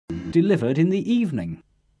delivered in the evening.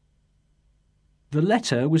 The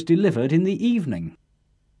letter was delivered in the evening.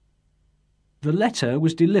 The letter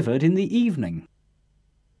was delivered in the evening.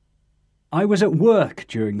 I was at work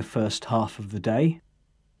during the first half of the day.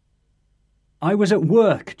 I was at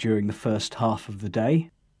work during the first half of the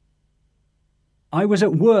day. I was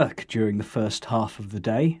at work during the first half of the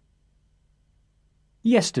day.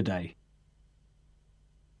 Yesterday.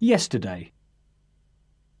 Yesterday.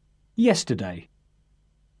 Yesterday.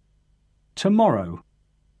 Tomorrow.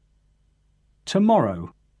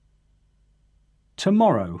 Tomorrow.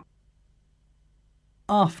 Tomorrow.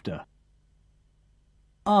 After.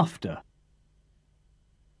 After.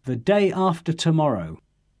 The day after tomorrow.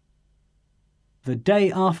 The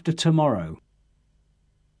day after tomorrow.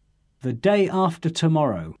 The day after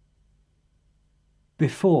tomorrow.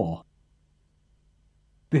 Before.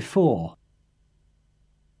 Before.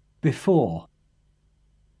 Before.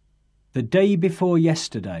 The day before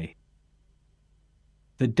yesterday.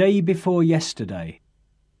 The day before yesterday.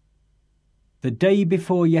 The day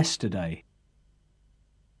before yesterday.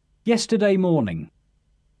 Yesterday morning.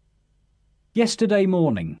 Yesterday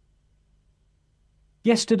morning.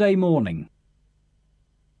 Yesterday morning.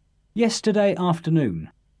 Yesterday afternoon.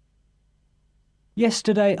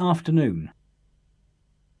 Yesterday afternoon.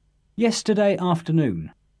 Yesterday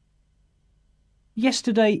afternoon.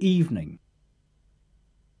 Yesterday evening.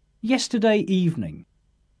 Yesterday evening.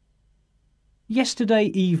 Yesterday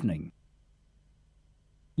evening.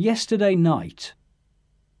 Yesterday night.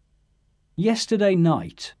 Yesterday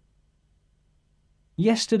night.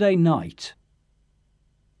 Yesterday night.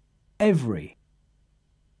 Every.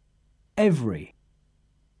 Every.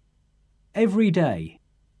 Every day.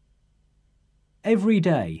 Every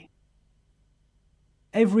day.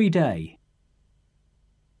 Every day.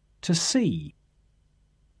 To see.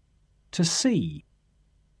 To see.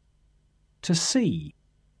 To see.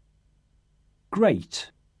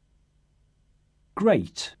 Great.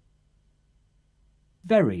 Great.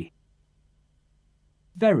 Very.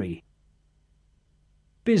 Very.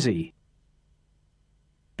 Busy.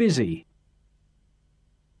 Busy.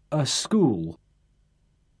 A school.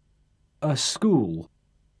 A school.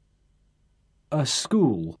 A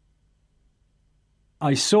school.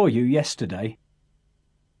 I saw you yesterday.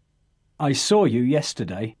 I saw you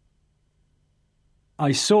yesterday.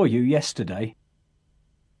 I saw you yesterday.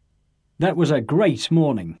 That was a great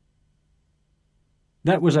morning.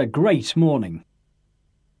 That was a great morning.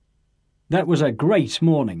 That was a great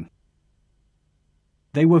morning.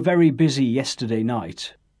 They were very busy yesterday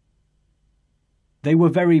night. They were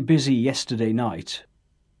very busy yesterday night.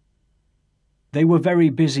 They were very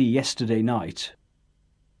busy yesterday night.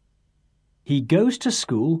 He goes to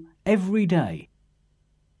school every day.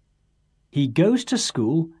 He goes to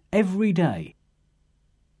school every day.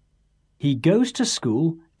 He goes to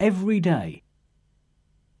school every day.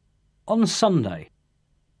 On Sunday.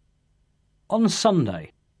 On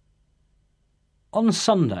Sunday. On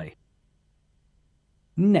Sunday.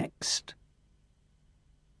 Next.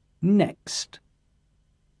 Next.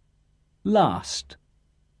 Last.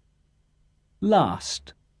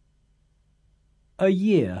 Last. A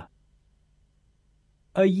year.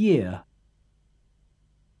 A year.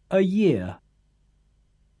 A year.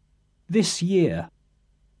 This year.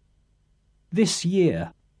 This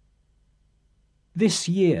year. This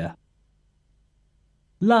year.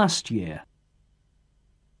 Last year.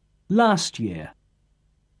 Last year.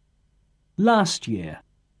 Last year.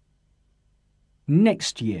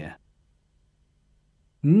 Next year.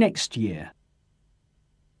 Next year.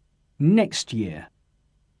 Next year.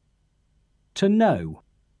 To know.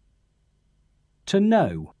 To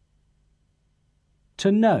know.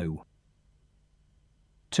 To know.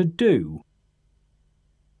 To do.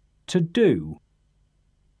 To do.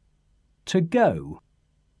 To go.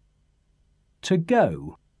 To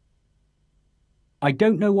go. I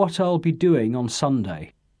don't know what I'll be doing on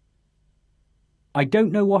Sunday. I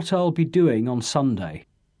don't know what I'll be doing on Sunday.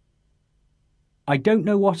 I don't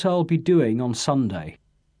know what I'll be doing on Sunday.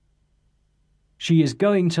 She is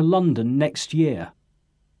going to London next year.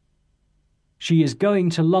 She is going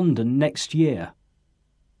to London next year.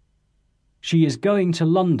 She is going to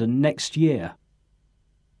London next year.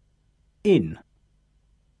 In.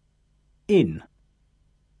 In.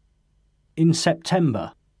 In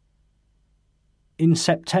September. In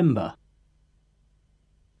September.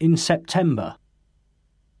 In September.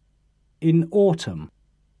 In autumn.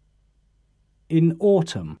 In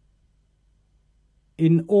autumn.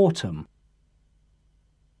 In autumn.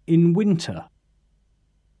 In winter.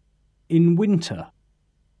 In winter.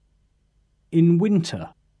 In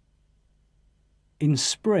winter. In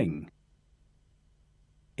spring.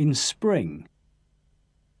 In spring.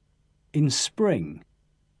 in spring,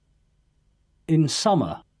 in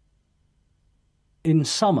summer, in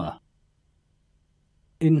summer,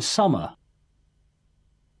 in summer,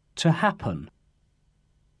 to happen,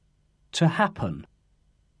 to happen,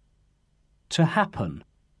 to happen,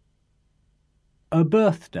 a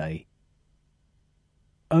birthday,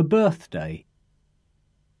 a birthday,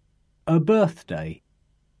 a birthday.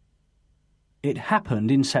 It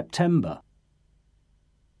happened in September.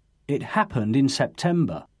 It happened in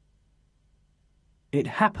September. It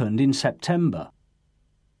happened in September.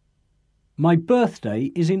 My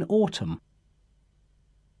birthday is in autumn.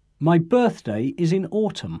 My birthday is in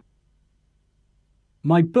autumn.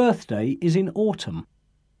 My birthday is in autumn.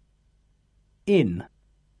 In.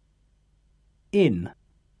 In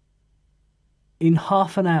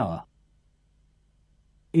half an hour.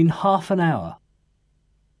 In half an hour.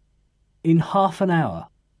 In half an hour.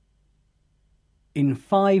 In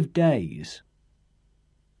 5 days.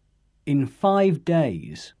 In 5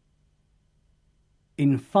 days.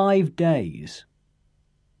 In 5 days.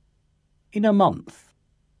 In a month.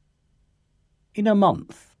 In a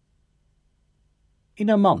month. In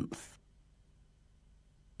a month.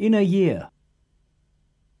 In a year.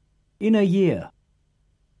 In a year.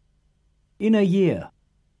 In a year.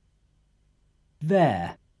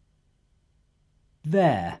 There.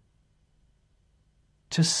 There.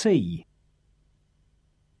 To see.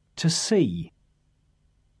 To see.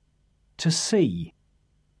 To see.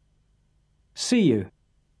 See you.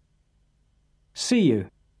 See you.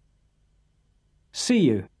 See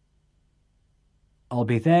you. I'll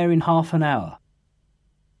be there in half an hour.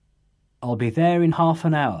 I'll be there in half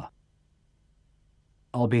an hour.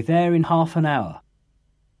 I'll be there in half an hour.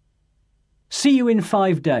 See you in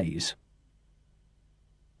 5 days.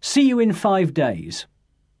 See you in 5 days.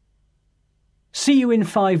 See you in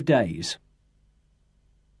 5 days.